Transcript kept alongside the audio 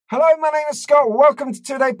Hello, my name is Scott. Welcome to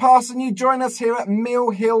Today Pass, and you join us here at Mill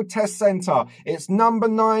Hill Test Centre. It's number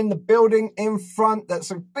 9, the building in front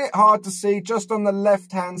that's a bit hard to see, just on the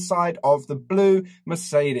left-hand side of the blue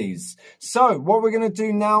Mercedes. So what we're going to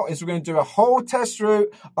do now is we're going to do a whole test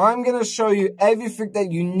route. I'm going to show you everything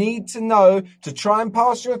that you need to know to try and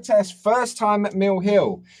pass your test first time at Mill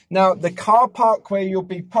Hill. Now, the car park where you'll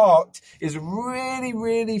be parked is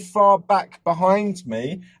really far back behind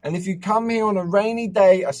me, and if you come here on a rainy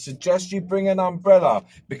day, I suggest you bring an umbrella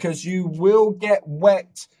because you will get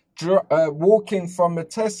wet walking from the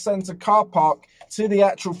test centre car park to the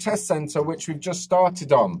actual test centre, which we've just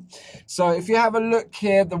started on. So if you have a look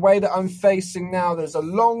here, the way that I'm facing now, there's a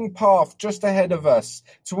long path just ahead of us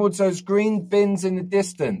towards those green bins in the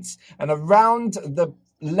distance, and around the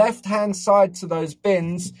left-hand side to those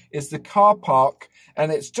bins is the car park,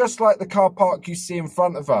 and it's just like the car park you see in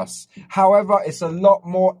front of us. However, it's a lot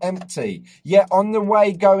more empty. Yet on the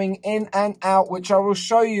way going in and out, which I will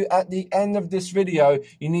show you at the end of this video,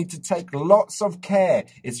 you need to take lots of care.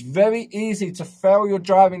 It's very easy to fail your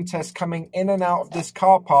driving test coming in and out of this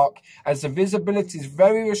car park, as the visibility is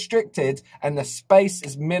very restricted and the space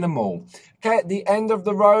is minimal. Okay, at the end of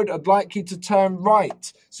the road, I'd like you to turn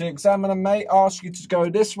right. So your examiner may ask you to go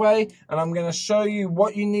this way, and I'm going to show you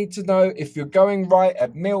what you need to know if you're going right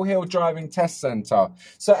at Mill Hill Driving Test Centre.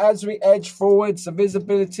 So as we edge forwards, the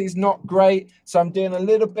visibility is not great, so I'm doing a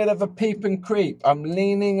little bit of a peep and creep. I'm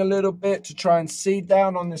leaning a little bit to try and see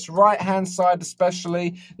down on this right-hand side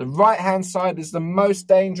especially. The right-hand side is the most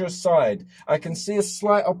dangerous side. I can see a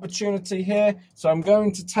slight opportunity here, so I'm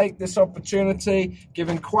going to take this opportunity,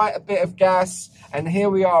 giving quite a bit of gas, and here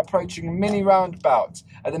we are approaching a mini roundabout.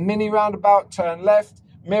 At the mini roundabout, turn left,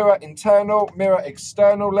 mirror internal, mirror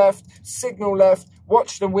external left, signal left.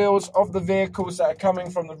 Watch the wheels of the vehicles that are coming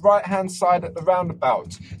from the right-hand side at the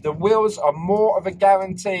roundabout. The wheels are more of a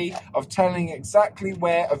guarantee of telling exactly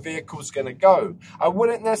where a vehicle's going to go. I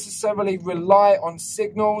wouldn't necessarily rely on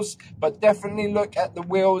signals, but definitely look at the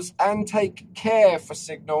wheels and take care for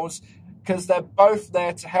signals, because they're both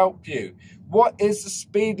there to help you. What is the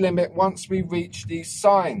speed limit once we reach these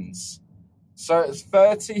signs? So it's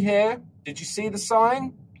 30 here. Did you see the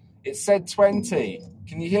sign? It said 20.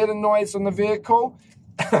 Can you hear the noise on the vehicle?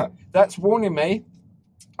 That's warning me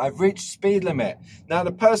I've reached speed limit. Now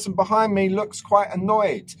the person behind me looks quite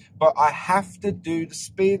annoyed, but I have to do the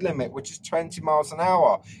speed limit, which is 20 miles an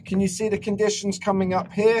hour. Can you see the conditions coming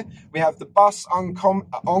up here? We have the bus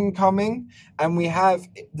oncoming, and we have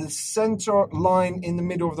the center line in the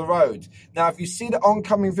middle of the road. Now, if you see the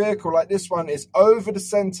oncoming vehicle like this one is over the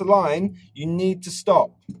center line, you need to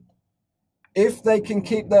stop. If they can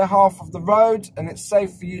keep their half of the road and it's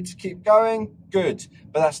safe for you to keep going, good.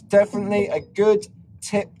 But that's definitely a good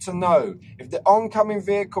tip to know. If the oncoming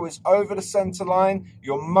vehicle is over the center line,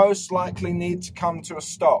 you'll most likely need to come to a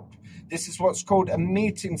stop. This is what's called a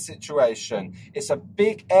meeting situation. It's a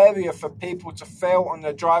big area for people to fail on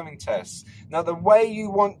their driving tests. Now, the way you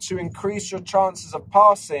want to increase your chances of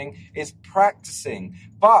passing is practicing,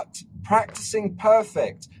 but practicing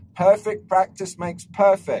perfect. Perfect practice makes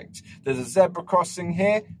perfect. There's a zebra crossing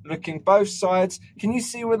here, looking both sides. Can you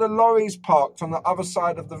see where the lorry's parked on the other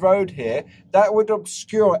side of the road here? That would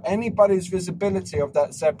obscure anybody's visibility of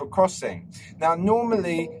that zebra crossing. Now,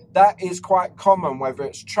 normally that is quite common, whether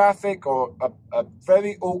it's traffic or a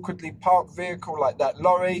very awkwardly parked vehicle like that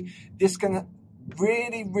lorry. This can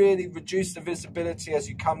really reduce the visibility as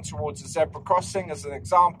you come towards the zebra crossing. As an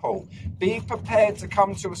example, be prepared to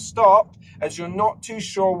come to a stop, as you're not too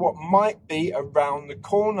sure what might be around the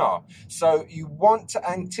corner. So you want to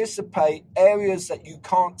anticipate areas that you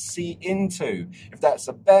can't see into. If that's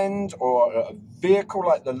a bend or a vehicle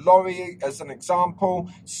like the lorry, as an example,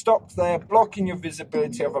 stop there, blocking your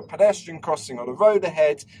visibility of a pedestrian crossing or the road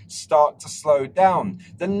ahead. Start to slow down.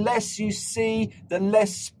 The less you see, the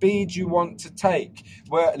less speed you want to take.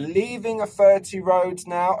 We're leaving a 30 road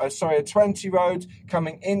now, a 20 road,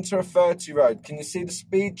 coming into a 30 road. Can you see the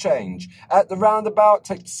speed change? At the roundabout,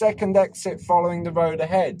 take the second exit following the road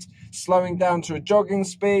ahead, slowing down to a jogging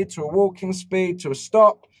speed, to a walking speed, to a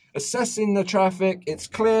stop, assessing the traffic. It's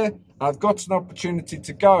clear. I've got an opportunity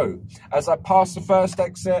to go. As I pass the first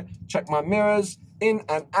exit, check my mirrors, in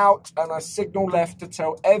and out, and I signal left to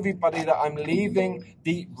tell everybody that I'm leaving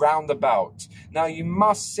the roundabout. Now, you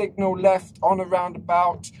must signal left on a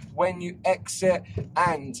roundabout when you exit,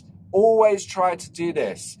 and always try to do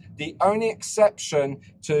this. The only exception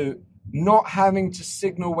to not having to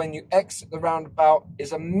signal when you exit the roundabout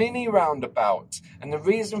is a mini roundabout. And the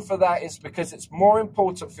reason for that is because it's more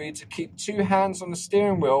important for you to keep two hands on the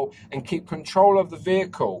steering wheel and keep control of the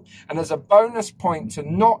vehicle. And as a bonus point to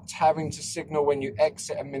not having to signal when you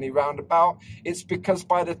exit a mini roundabout, it's because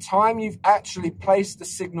by the time you've actually placed the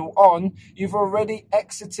signal on, you've already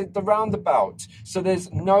exited the roundabout. So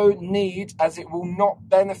there's no need, as it will not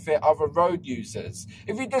benefit other road users.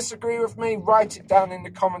 If you disagree with me, write it down in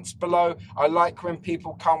the comments below. I like when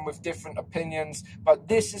people come with different opinions, but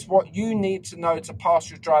this is what you need to know to pass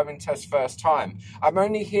your driving test first time. I'm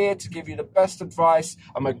only here to give you the best advice.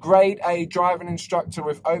 I'm a grade A driving instructor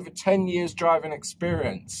with over 10 years driving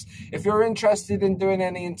experience. If you're interested in doing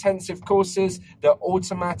any intensive courses, they're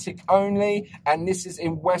automatic only, and this is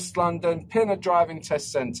in West London, Pinner Driving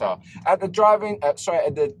Test Centre. At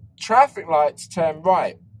the traffic lights, turn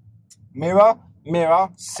right. Mirror, mirror,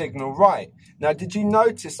 signal right. Now, did you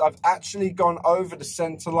notice I've actually gone over the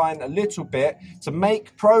centre line a little bit to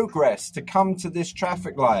make progress to come to this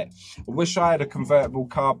traffic light? I wish I had a convertible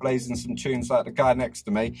car blazing some tunes like the guy next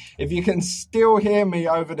to me. If you can still hear me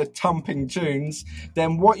over the thumping tunes,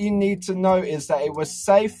 then what you need to know is that it was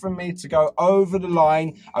safe for me to go over the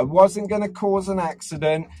line. I wasn't going to cause an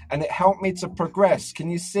accident, and it helped me to progress.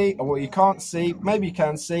 Can you see? Well, you can't see. Maybe you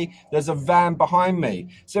can see. There's a van behind me.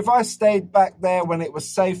 So if I stayed back there when it was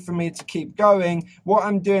safe for me to keep going, what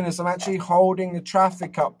I'm doing is I'm actually holding the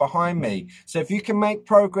traffic up behind me. So if you can make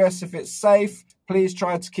progress, if it's safe, please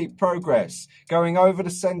try to keep progress. Going over the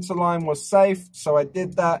center line was safe, so I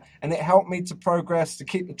did that, and it helped me to progress to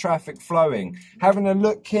keep the traffic flowing. Having a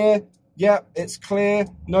look here, yep, it's clear,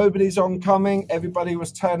 nobody's oncoming, everybody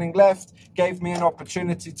was turning left, gave me an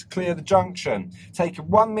opportunity to clear the junction. Taking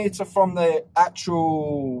 1 meter from the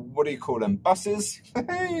actual, what do you call them, buses?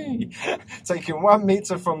 Taking 1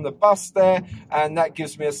 meter from the bus there, and that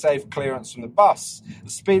gives me a safe clearance from the bus.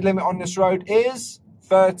 The speed limit on this road is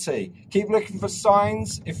 30. Keep looking for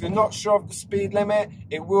signs. If you're not sure of the speed limit,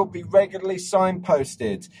 it will be regularly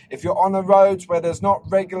signposted. If you're on a road where there's not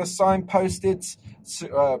regular signposts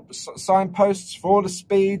for the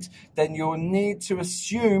speed, then you'll need to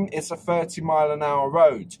assume it's a 30-mile-an-hour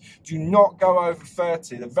road. Do not go over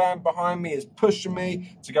 30. The van behind me is pushing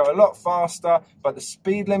me to go a lot faster, but the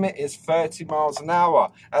speed limit is 30 miles an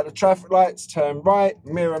hour. At the traffic lights, turn right,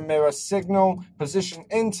 mirror, mirror, signal, position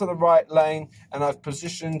into the right lane, and I've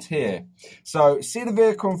positioned here. So see the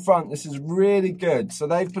vehicle in front, this is really good. So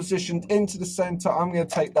they've positioned into the center. I'm going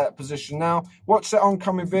to take that position now. Watch that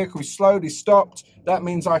oncoming vehicle, he slowly stopped. That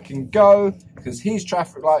means I can go because his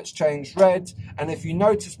traffic lights changed red. And if you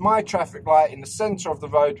notice my traffic light in the center of the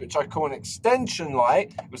road, which I call an extension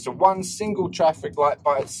light, it was the one single traffic light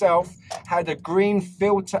by itself, had a green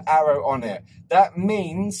filter arrow on it. That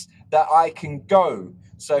means that I can go.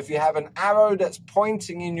 So if you have an arrow that's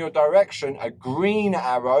pointing in your direction, a green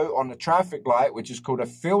arrow on the traffic light, which is called a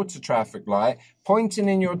filter traffic light, pointing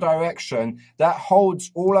in your direction, that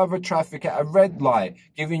holds all other traffic at a red light,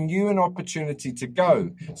 giving you an opportunity to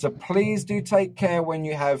go. So please do take care when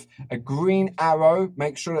you have a green arrow.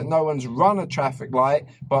 Make sure that no one's run a traffic light,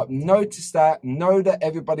 but notice that, know that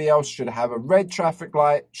everybody else should have a red traffic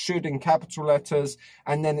light, should in capital letters,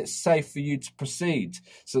 and then it's safe for you to proceed.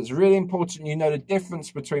 So it's really important you know the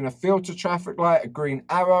difference between a filter traffic light, a green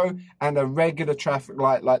arrow, and a regular traffic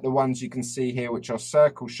light like the ones you can see here, which are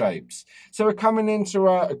circle shapes. So we're coming into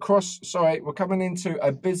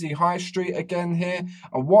a busy high street again here,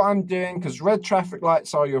 and what I'm doing, because red traffic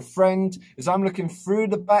lights are your friend, is I'm looking through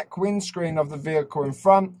the back windscreen of the vehicle in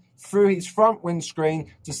front, through his front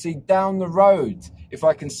windscreen to see down the road. If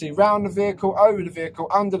I can see round the vehicle, over the vehicle,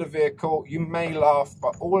 under the vehicle, you may laugh,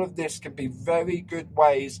 but all of this can be very good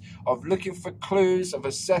ways of looking for clues, of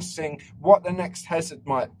assessing what the next hazard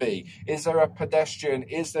might be. Is there a pedestrian?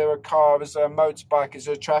 Is there a car? Is there a motorbike? Is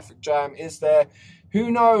there a traffic jam? Is there... Who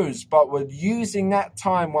knows? But we're using that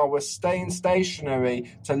time while we're staying stationary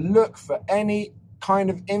to look for any kind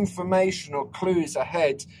of information or clues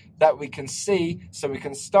ahead that we can see, so we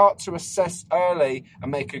can start to assess early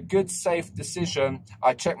and make a good, safe decision.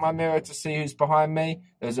 I check my mirror to see who's behind me.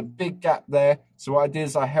 There's a big gap there. So what I did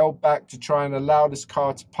is I held back to try and allow this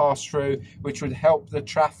car to pass through, which would help the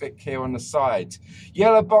traffic here on the side.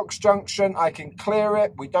 Yellow box junction, I can clear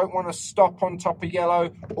it. We don't want to stop on top of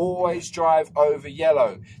yellow. Always drive over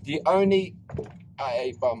yellow. I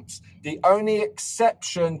hate bumps. The only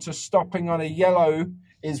exception to stopping on a yellow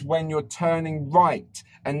is when you're turning right,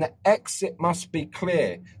 and the exit must be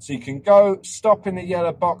clear. So you can go stop in the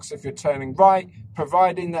yellow box if you're turning right,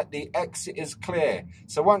 providing that the exit is clear.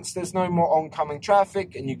 So once there's no more oncoming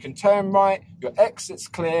traffic and you can turn right, your exit's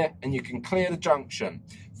clear and you can clear the junction.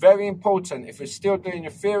 Very important. If you're still doing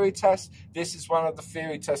your theory test, this is one of the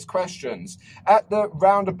theory test questions. At the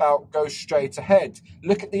roundabout, go straight ahead.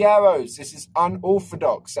 Look at the arrows. This is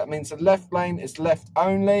unorthodox. That means the left lane is left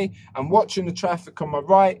only. I'm watching the traffic on my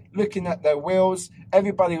right, looking at their wheels.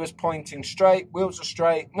 Everybody was pointing straight. Wheels are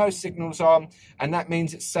straight, no signals on, and that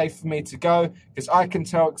means it's safe for me to go because I can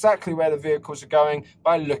tell exactly where the vehicles are going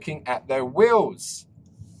by looking at their wheels.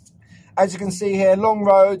 As you can see here, long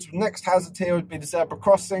roads. Next hazard here would be the zebra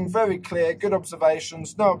crossing. Very clear, good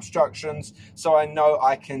observations, no obstructions, so I know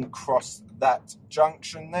I can cross that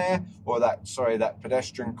junction there, or that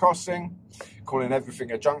pedestrian crossing. Calling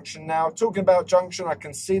everything a junction now. Talking about junction, I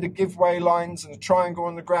can see the giveaway lines and the triangle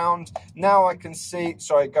on the ground. Now I can see,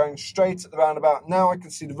 going straight at the roundabout. Now I can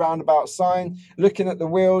see the roundabout sign. Looking at the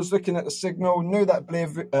wheels, looking at the signal, knew that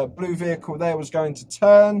blue vehicle there was going to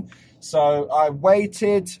turn. So I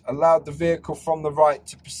waited, allowed the vehicle from the right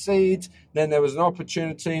to proceed. Then there was an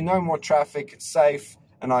opportunity, no more traffic, it's safe,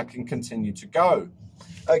 and I can continue to go.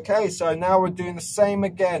 Okay, so now we're doing the same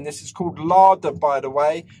again. This is called LADA, by the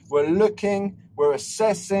way. We're looking, we're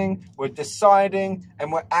assessing, we're deciding,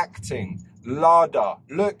 and we're acting. LADA,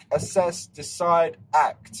 look, assess, decide,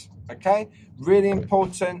 act. Okay, really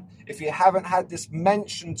important. If you haven't had this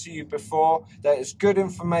mentioned to you before, that is good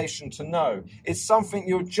information to know. It's something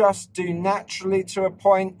you'll just do naturally to a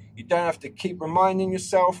point. You don't have to keep reminding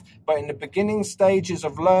yourself, but in the beginning stages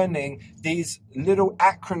of learning, these little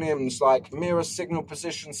acronyms like mirror, signal,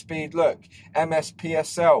 position, speed, look,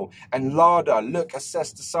 MSPSL, and LADA, look,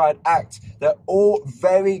 assess, decide, act, they're all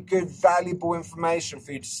very good, valuable information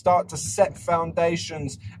for you to start to set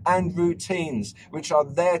foundations and routines, which are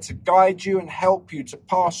there to guide you and help you to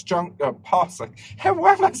pass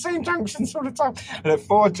why am I saying junctions all the time? There are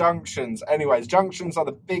 4 junctions. Anyways, junctions are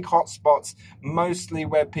the big hot spots, mostly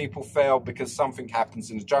where people fail because something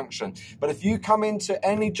happens in the junction. But if you come into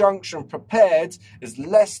any junction prepared, it's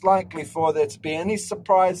less likely for there to be any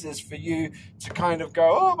surprises for you to kind of go,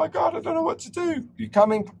 oh my God, I don't know what to do. You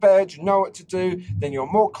come in prepared, you know what to do, then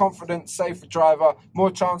you're more confident, safer driver,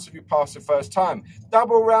 more chance of you pass the first time.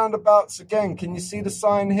 Double roundabouts again. Can you see the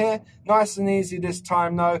sign here? Nice and easy this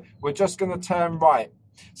time though. We're just going to turn right.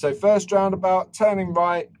 So first roundabout, turning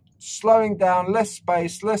right, slowing down, less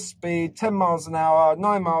space, less speed, 10 miles an hour,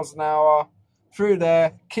 9 miles an hour, through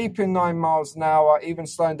there, keeping 9 miles an hour, even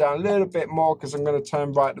slowing down a little bit more because I'm going to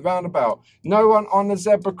turn right at the roundabout. No one on the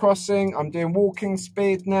zebra crossing. I'm doing walking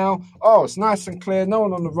speed now. Oh, it's nice and clear. No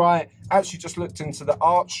one on the right. Actually just looked into the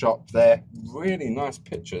art shop there. Really nice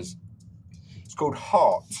pictures. It's called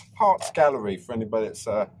Heart's Gallery for anybody that's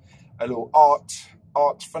a little art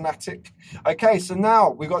fanatic. Okay, so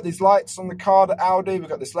now we've got these lights on the car, the Audi. We've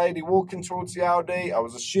got this lady walking towards the Audi. I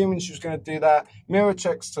was assuming she was going to do that. Mirror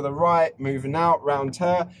checks to the right, moving out round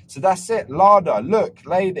her. So that's it. LADA, look,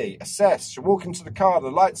 lady, assess. She's walking to the car. The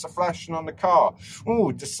lights are flashing on the car.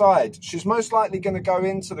 Ooh, decide. She's most likely going to go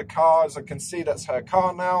into the car. As I can see, that's her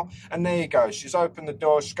car now. And there you go. She's opened the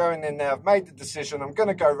door. She's going in there. I've made the decision. I'm going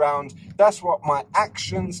to go round. That's what my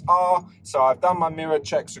actions are. So I've done my mirror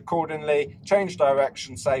checks accordingly, changed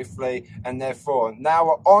direction safely, and therefore now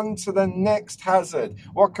we're on to the next hazard.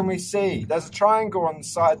 What can we see? There's a triangle on the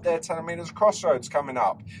side there telling me there's a crossroads coming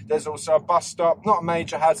up. There's also a bus stop, not a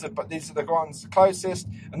major hazard, but these are the ones the closest.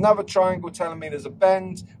 Another triangle telling me there's a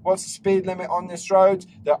bend. What's the speed limit on this road?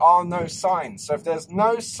 There are no signs. So if there's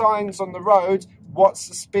no signs on the road, what's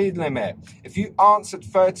the speed limit? If you answered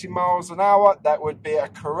 30 miles an hour, that would be a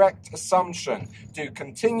correct assumption. Do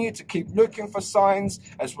continue to keep looking for signs.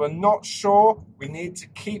 As we're not sure, we need to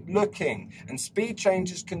keep looking. And speed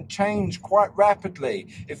changes can change quite rapidly.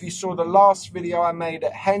 If you saw the last video I made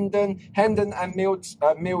at Hendon and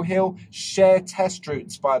Mill Hill share test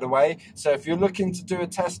routes, by the way. So if you're looking to do a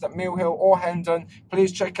test at Mill Hill or Hendon,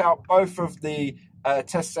 please check out both of the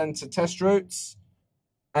test centre test routes,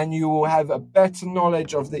 and you will have a better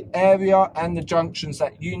knowledge of the area and the junctions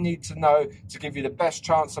that you need to know to give you the best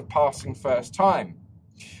chance of passing first time.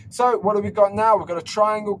 So what have we got now? We've got a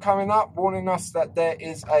triangle coming up, warning us that there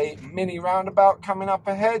is a mini roundabout coming up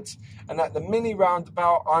ahead. And at the mini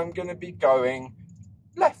roundabout, I'm going to be going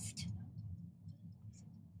left.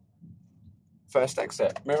 First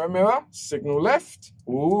exit. Mirror, mirror, signal left.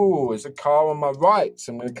 Ooh, there's a car on my right.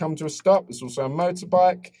 So I'm going to come to a stop. There's also a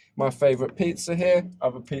motorbike. My favourite pizza here.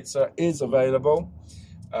 Other pizza is available.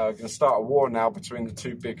 We're going to start a war now between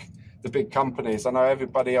the big companies. I know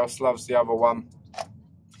everybody else loves the other one.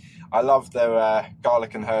 I love their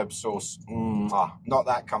garlic and herb sauce. Not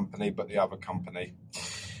that company, but the other company.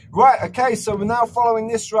 Right, okay, so we're now following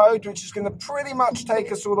this road, which is going to pretty much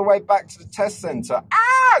take us all the way back to the test centre.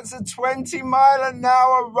 Ah, it's a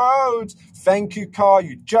 20-mile-an-hour road. Thank you, car.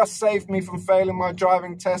 You just saved me from failing my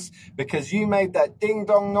driving test because you made that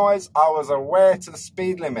ding-dong noise. I was aware to the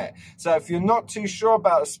speed limit. So if you're not too sure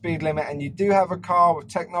about the speed limit and you do have a car with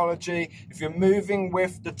technology, if you're moving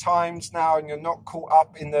with the times now and you're not caught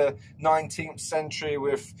up in the 19th century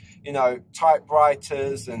with, you know,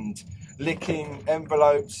 typewriters and licking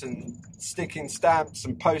envelopes and sticking stamps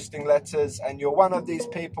and posting letters, and you're one of these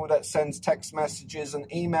people that sends text messages and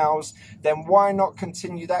emails, then why not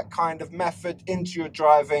continue that kind of method into your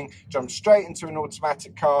driving? Jump straight into an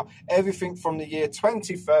automatic car. Everything from the year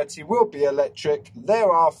 2030 will be electric.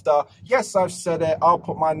 Thereafter, yes, I've said it, I'll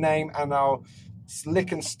put my name and I'll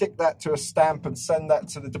lick and stick that to a stamp and send that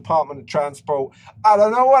to the Department of Transport. I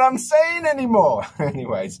don't know what I'm saying anymore.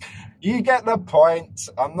 Anyways, you get the point.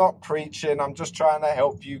 I'm not preaching. I'm just trying to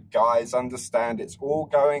help you guys understand it's all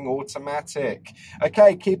going automatic.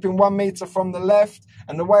 Okay, keeping 1 meter from the left.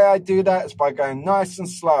 And the way I do that is by going nice and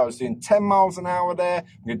slow. I was doing 10 miles an hour there.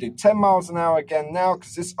 I'm going to do 10 miles an hour again now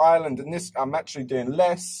because this island and this, I'm actually doing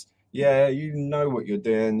less. Yeah, you know what you're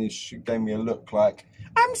doing. You gave me a look like,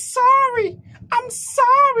 I'm sorry. I'm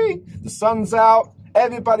sorry. The sun's out.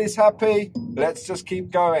 Everybody's happy. Let's just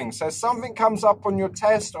keep going. So if something comes up on your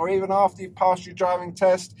test or even after you've passed your driving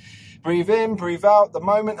test, breathe in, breathe out. The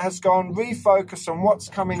moment has gone. Refocus on what's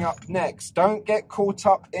coming up next. Don't get caught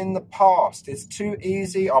up in the past. It's too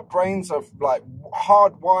easy. Our brains are like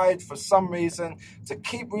hardwired for some reason to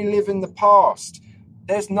keep reliving the past.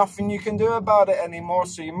 There's nothing you can do about it anymore,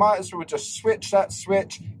 so you might as well just switch that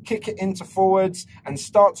switch, kick it into forwards, and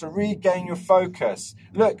start to regain your focus.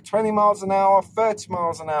 Look, 20 miles an hour, 30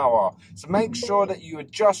 miles an hour. So make sure that you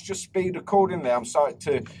adjust your speed accordingly. I'm starting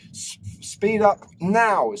to speed up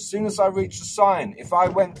now as soon as I reach the sign. If I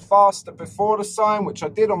went faster before the sign, which I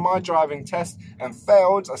did on my driving test and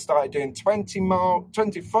failed, I started doing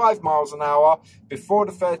 25 miles an hour before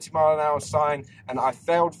the 30-mile-an-hour sign, and I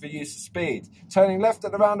failed for use of speed. Turning left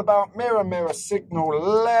at the roundabout, mirror, mirror, signal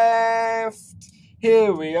left.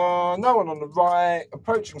 Here we are, no one on the right,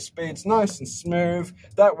 approaching speeds nice and smooth.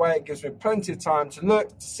 That way it gives me plenty of time to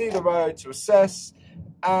look, to see the road, to assess.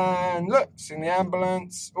 And look, seeing the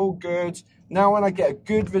ambulance, all good. Now when I get a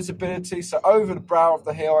good visibility, so over the brow of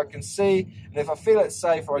the hill I can see, and if I feel it's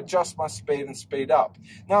safe, I adjust my speed and speed up.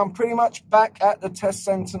 Now I'm pretty much back at the test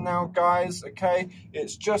center now, guys, okay?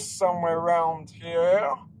 It's just somewhere around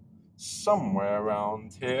here.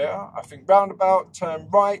 I think roundabout, turn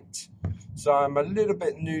right. So I'm a little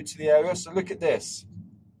bit new to the area, so look at this.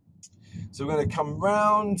 So we're going to come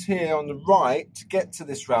round here on the right to get to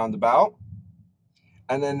this roundabout.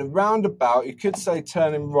 And then the roundabout, you could say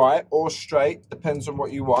turning right or straight, depends on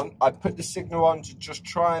what you want. I put the signal on to just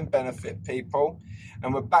try and benefit people.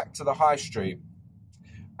 And we're back to the high street.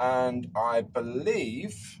 And I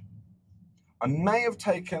believe I may have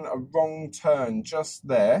taken a wrong turn just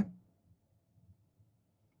there.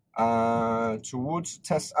 Towards the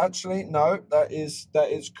test. Actually, no, that is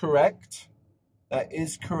correct. That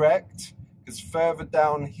is correct. Because further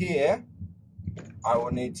down here, I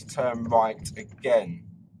will need to turn right again.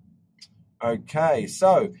 Okay,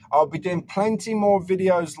 so I'll be doing plenty more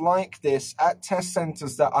videos like this at test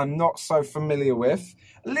centres that I'm not so familiar with.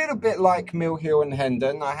 A little bit like Mill Hill and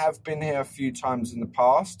Hendon. I have been here a few times in the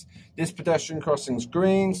past. This pedestrian crossing's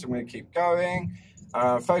green, so I'm going to keep going.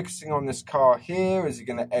 Focusing on this car here. Is he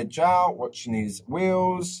going to edge out? Watching his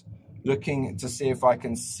wheels. Looking to see if I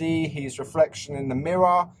can see his reflection in the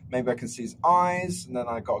mirror. Maybe I can see his eyes, and then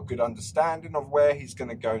I got a good understanding of where he's going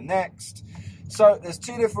to go next. So there's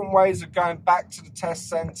two different ways of going back to the test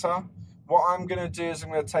center. What I'm going to do is I'm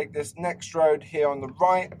going to take this next road here on the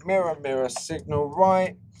right. Mirror, mirror, signal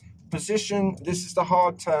right. Position, this is the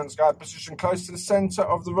hard turns, guys. Position close to the center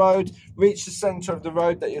of the road. Reach the center of the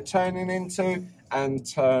road that you're turning into and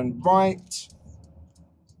turn right.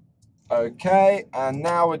 Okay, and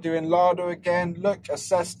now we're doing Lardo again. Look,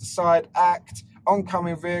 assess, decide, act.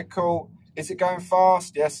 Oncoming vehicle. Is it going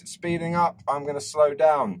fast? Yes, it's speeding up. I'm going to slow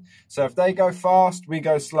down. So if they go fast, we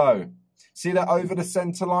go slow. See that over the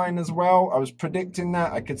center line as well? I was predicting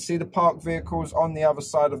that. I could see the parked vehicles on the other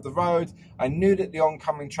side of the road. I knew that the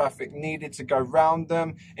oncoming traffic needed to go round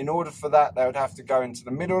them. In order for that, they would have to go into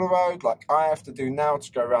the middle of the road, like I have to do now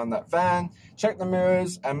to go around that van. Check the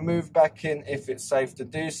mirrors and move back in if it's safe to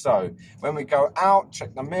do so. When we go out,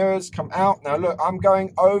 check the mirrors, come out. Now look, I'm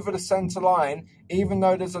going over the center line, even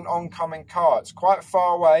though there's an oncoming car. It's quite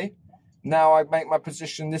far away. Now I make my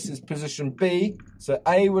position, this is position B. So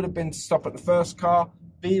A would have been to stop at the first car,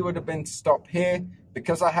 B would have been to stop here.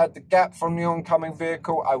 Because I had the gap from the oncoming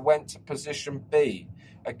vehicle, I went to position B.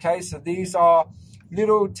 Okay, so these are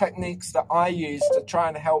little techniques that I use to try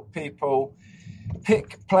and help people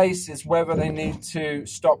pick places whether they need to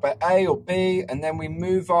stop at A or B, and then we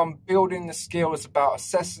move on building the skills about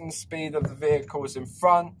assessing the speed of the vehicles in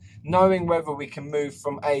front, knowing whether we can move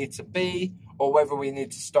from A to B or whether we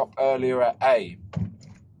need to stop earlier at A.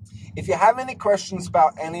 If you have any questions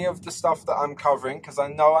about any of the stuff that I'm covering, because I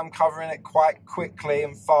know I'm covering it quite quickly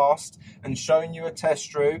and fast and showing you a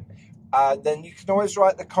test route, then you can always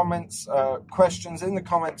write the questions in the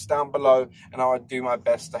comments down below, and I'll do my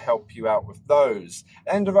best to help you out with those.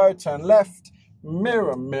 End of road, turn left,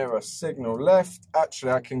 mirror, mirror, signal left.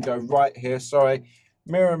 Actually, I can go right here, sorry.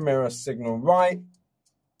 Mirror, mirror, signal right.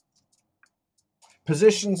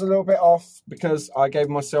 Position's a little bit off because I gave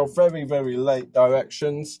myself very, very late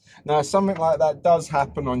directions. Now, something like that does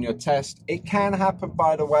happen on your test. It can happen,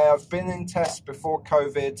 by the way. I've been in tests before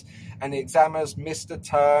COVID and the examiners missed a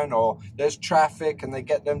turn, or there's traffic and they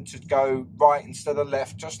get them to go right instead of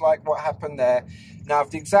left, just like what happened there. Now, if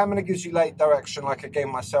the examiner gives you late direction, like I gave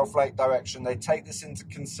myself late direction, they take this into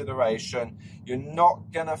consideration. You're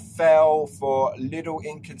not going to fail for little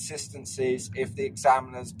inconsistencies if the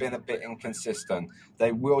examiner's been a bit inconsistent.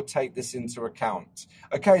 They will take this into account.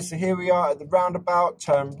 Okay, so here we are at the roundabout.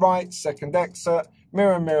 Turn right, second exit,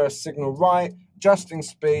 mirror, mirror, signal right. Adjusting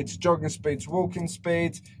speeds, jogging speeds, walking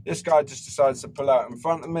speeds. This guy just decides to pull out in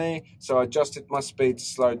front of me, so I adjusted my speed to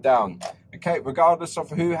slow down. Okay, regardless of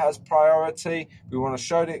who has priority, we want to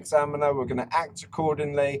show the examiner we're going to act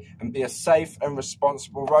accordingly and be a safe and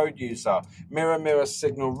responsible road user. Mirror, mirror,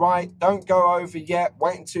 signal right. Don't go over yet.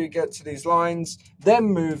 Wait until you get to these lines, then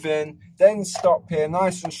move in, then stop here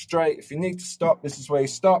nice and straight. If you need to stop, this is where you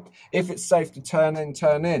stop. If it's safe to turn in,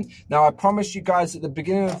 turn in. Now, I promised you guys at the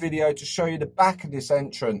beginning of the video to show you the back of this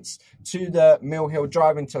entrance to the Mill Hill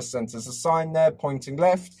Driving Test Centre. There's a sign there pointing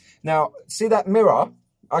left. Now, see that mirror?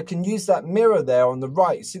 I can use that mirror there on the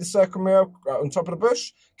right. You see the circle mirror on top of the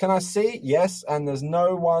bush? Can I see? Yes, and there's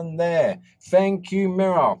no one there. Thank you,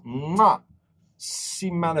 mirror. Mwah. C'est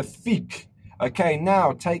magnifique. Okay,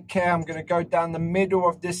 now take care. I'm going to go down the middle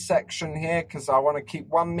of this section here because I want to keep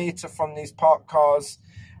 1 meter from these parked cars.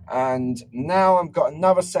 And now I've got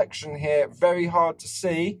another section here, very hard to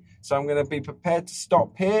see. So I'm going to be prepared to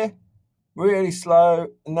stop here, really slow.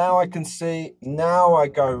 Now I can see. Now I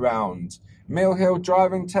go round. Mill Hill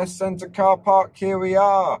Driving Test Centre car park, here we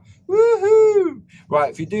are. Woohoo!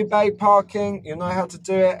 Right, if you do bay parking, you know how to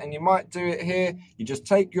do it, and you might do it here. You just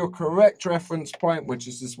take your correct reference point, which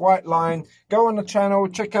is this white line, go on the channel,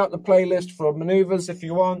 check out the playlist for manoeuvres if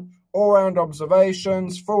you want, all-round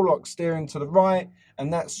observations, full lock steering to the right,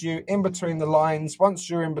 and that's you in between the lines. Once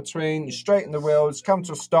you're in between, you straighten the wheels, come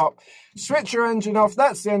to a stop, switch your engine off.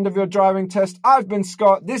 That's the end of your driving test. I've been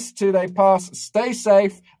Scott. This is 2 Day Pass. Stay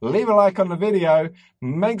safe. Leave a like on the video.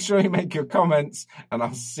 Make sure you make your comments, and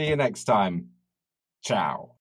I'll see you next time. Ciao.